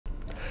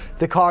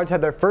The Cards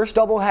had their first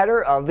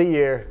doubleheader of the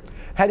year.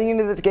 Heading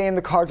into this game,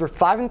 the Cards were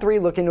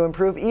 5-3, looking to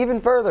improve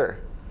even further.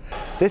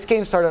 This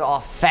game started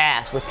off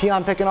fast, with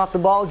Tion picking off the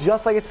ball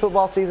just like it's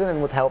football season,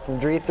 and with help from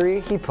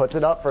Dree3, he puts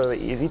it up for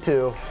the easy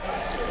 2.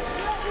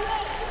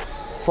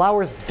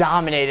 Flowers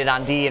dominated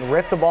on D and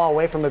ripped the ball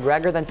away from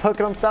McGregor, then took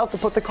it himself to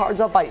put the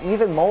Cards up by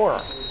even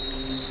more.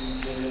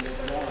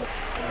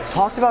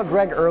 Talked about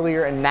Greg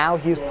earlier, and now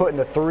he's putting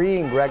the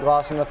 3 and Greg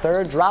lost in the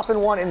 3rd, dropping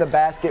one in the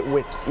basket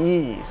with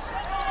ease.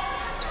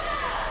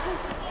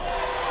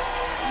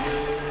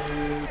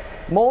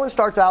 Mullen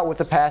starts out with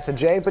the pass to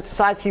Jay, but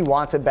decides he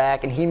wants it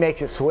back, and he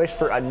makes it swish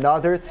for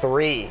another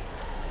 3.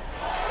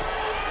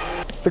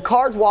 The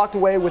Cards walked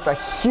away with a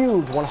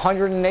huge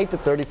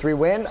 108-33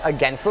 win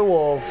against the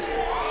Wolves.